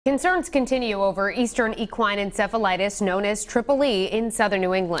Concerns continue over eastern equine encephalitis known as Triple E in southern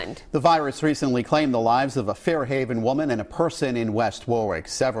New England. The virus recently claimed the lives of a Fairhaven woman and a person in West Warwick.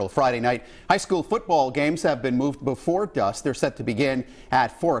 Several Friday night high school football games have been moved before dusk. They're set to begin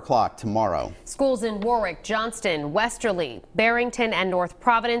at 4 o'clock tomorrow. Schools in Warwick, Johnston, Westerly, Barrington, and North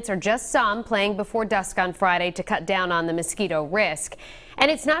Providence are just some playing before dusk on Friday to cut down on the mosquito risk. And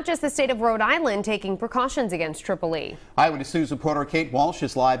it's not just the state of Rhode Island taking precautions against Triple E. Eyewitness News reporter Kate Walsh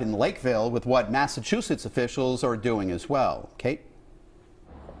is live in Lakeville with what Massachusetts officials are doing as well. Kate?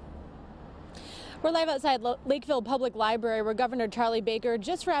 We're live outside Lakeville Public Library, where Governor Charlie Baker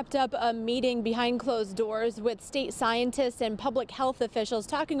just wrapped up a meeting behind closed doors with state scientists and public health officials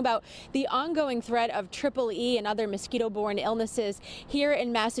talking about the ongoing threat of Triple E and other mosquito-borne illnesses here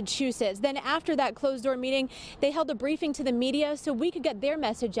in Massachusetts. Then after that closed-door meeting, they held a briefing to the media so we could get their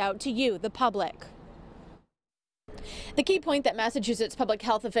message out to you, the public. The key point that Massachusetts public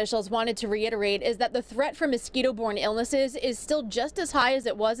health officials wanted to reiterate is that the threat for mosquito-borne illnesses is still just as high as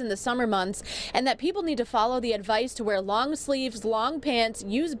it was in the summer months, and that people need to follow the advice to wear long sleeves, long pants,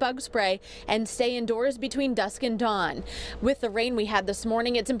 use bug spray, and stay indoors between dusk and dawn. With the rain we had this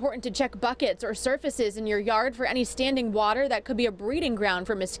morning, it's important to check buckets or surfaces in your yard for any standing water that could be a breeding ground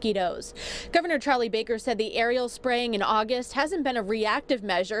for mosquitoes. Governor Charlie Baker said the aerial spraying in August hasn't been a reactive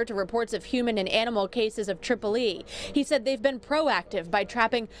measure to reports of human and animal cases of Triple E. He said they've been proactive by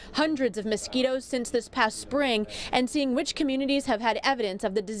trapping hundreds of mosquitoes since this past spring and seeing which communities have had evidence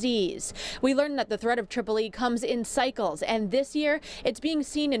of the disease. We learned that the threat of Triple E comes in cycles, and this year it's being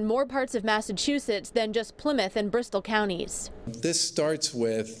seen in more parts of Massachusetts than just Plymouth and Bristol counties. This starts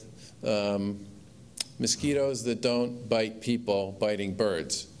with mosquitoes that don't bite people biting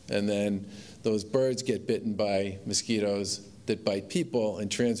birds, and then those birds get bitten by mosquitoes that bite people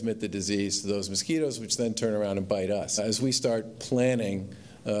and transmit the disease to those mosquitoes, which then turn around and bite us. As we start planning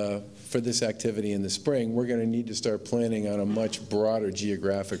for this activity in the spring, we're going to need to start planning on a much broader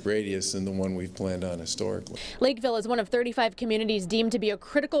geographic radius than the one we've planned on historically. Lakeville is one of 35 communities deemed to be a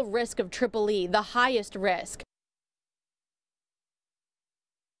critical risk of Triple E, the highest risk.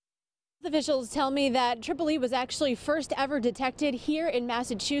 Officials tell me that Triple E was actually first ever detected here in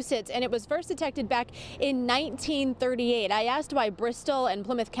Massachusetts, and it was first detected back in 1938. I asked why Bristol and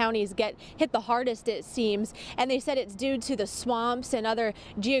Plymouth counties get hit the hardest, it seems, and they said it's due to the swamps and other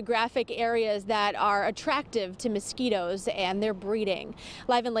geographic areas that are attractive to mosquitoes and their breeding.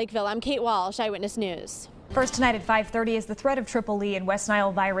 Live in Lakeville, I'm Kate Walsh, Eyewitness News. First tonight at 5:30, as the threat of Triple E and West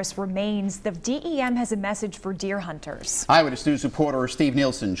Nile virus remains, the DEM has a message for deer hunters. Eyewitness News reporter Steve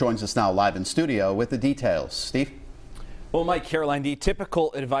Nielsen joins us now live in studio with the details. Steve? Well, Mike, Caroline, the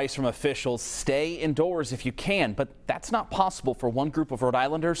typical advice from officials: stay indoors if you can, but that's not possible for one group of Rhode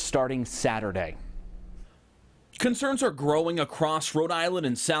Islanders starting Saturday. Concerns are growing across Rhode Island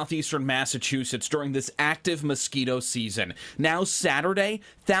and southeastern Massachusetts during this active mosquito season. Now Saturday,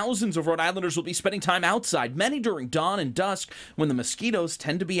 thousands of Rhode Islanders will be spending time outside, many during dawn and dusk when the mosquitoes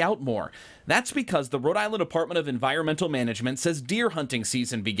tend to be out more. That's because the Rhode Island Department of Environmental Management says deer hunting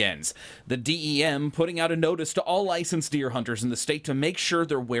season begins. The DEM putting out a notice to all licensed deer hunters in the state to make sure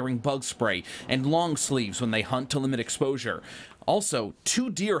they're wearing bug spray and long sleeves when they hunt to limit exposure. Also, 2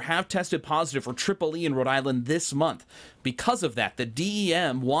 deer have tested positive for Triple E in Rhode Island this month. Because of that, the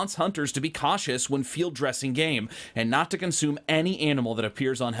DEM wants hunters to be cautious when field dressing game and not to consume any animal that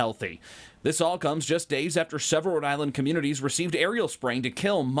appears unhealthy. This all comes just days after several Rhode Island communities received aerial spraying to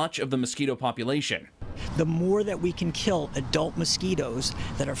kill much of the mosquito population. The more that we can kill adult mosquitoes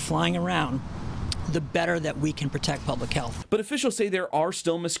that are flying around, the better that we can protect public health. But officials say there are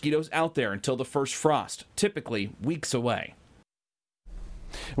still mosquitoes out there until the first frost, typically weeks away.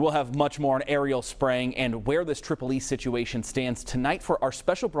 We'll have much more on aerial spraying and where this Triple E situation stands tonight for our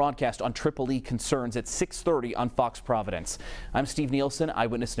special broadcast on Triple E concerns at 6:30 on Fox Providence. I'm Steve Nielsen,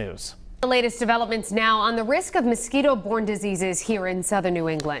 Eyewitness News. The latest developments now on the risk of mosquito-borne diseases here in southern New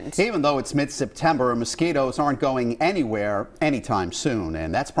England. Even though it's mid-September, mosquitoes aren't going anywhere anytime soon,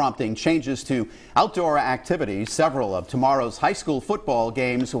 and that's prompting changes to outdoor activities. Several of tomorrow's high school football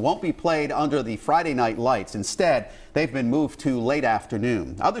games won't be played under the Friday night lights. Instead, they've been moved to late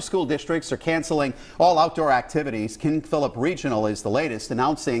afternoon. Other school districts are canceling all outdoor activities. King Philip Regional is the latest,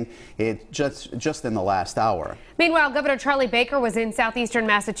 announcing it just in the last hour. Meanwhile, Governor Charlie Baker was in southeastern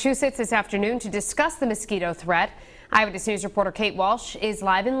Massachusetts this afternoon to discuss the mosquito threat. Eyewitness News reporter Kate Walsh is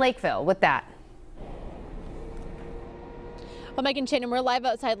live in Lakeville with that. Well, Mike and Shannon, we're live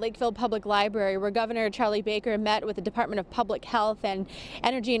outside Lakeville Public Library, where Governor Charlie Baker met with the Department of Public Health and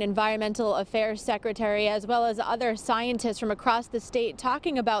Energy and Environmental Affairs Secretary, as well as other scientists from across the state,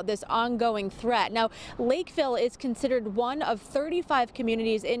 talking about this ongoing threat. Now, Lakeville is considered one of 35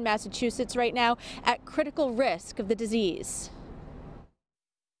 communities in Massachusetts right now at critical risk of the disease.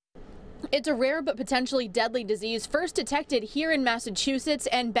 It's a rare but potentially deadly disease first detected here in Massachusetts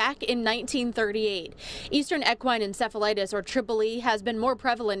and back in 1938. Eastern equine encephalitis, or Triple E, has been more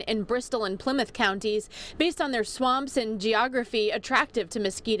prevalent in Bristol and Plymouth counties based on their swamps and geography attractive to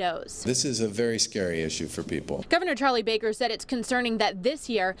mosquitoes. This is a very scary issue for people. Governor Charlie Baker said it's concerning that this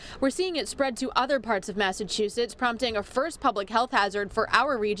year we're seeing it spread to other parts of Massachusetts, prompting a first public health hazard for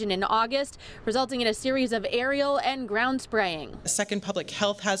our region in August, resulting in a series of aerial and ground spraying. A second public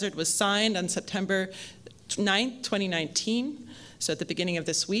health hazard was signed on September 9th, 2019, so at the beginning of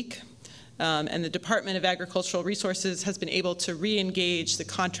this week. And the Department of Agricultural Resources has been able to re-engage the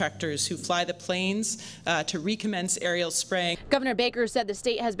contractors who fly the planes to recommence aerial spraying. Governor Baker said the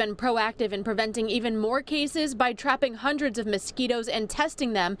state has been proactive in preventing even more cases by trapping hundreds of mosquitoes and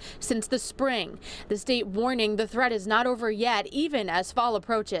testing them since the spring. The state warning the threat is not over yet, even as fall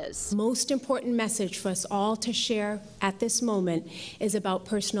approaches. Most important message for us all to share at this moment is about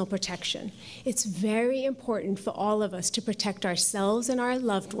personal protection. It's very important for all of us to protect ourselves and our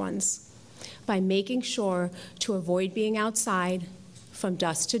loved ones by making sure to avoid being outside from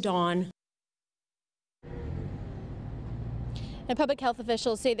dusk to dawn. And public health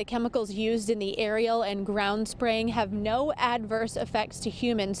officials say the chemicals used in the aerial and ground spraying have no adverse effects to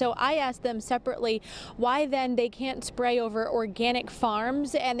humans. So I asked them separately why then they can't spray over organic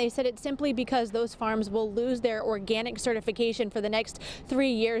farms, and they said it's simply because those farms will lose their organic certification for the next 3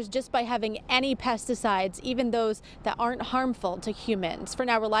 years just by having any pesticides, even those that aren't harmful to humans. For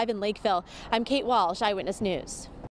now, we're live in Lakeville. I'm Kate Walsh, Eyewitness News.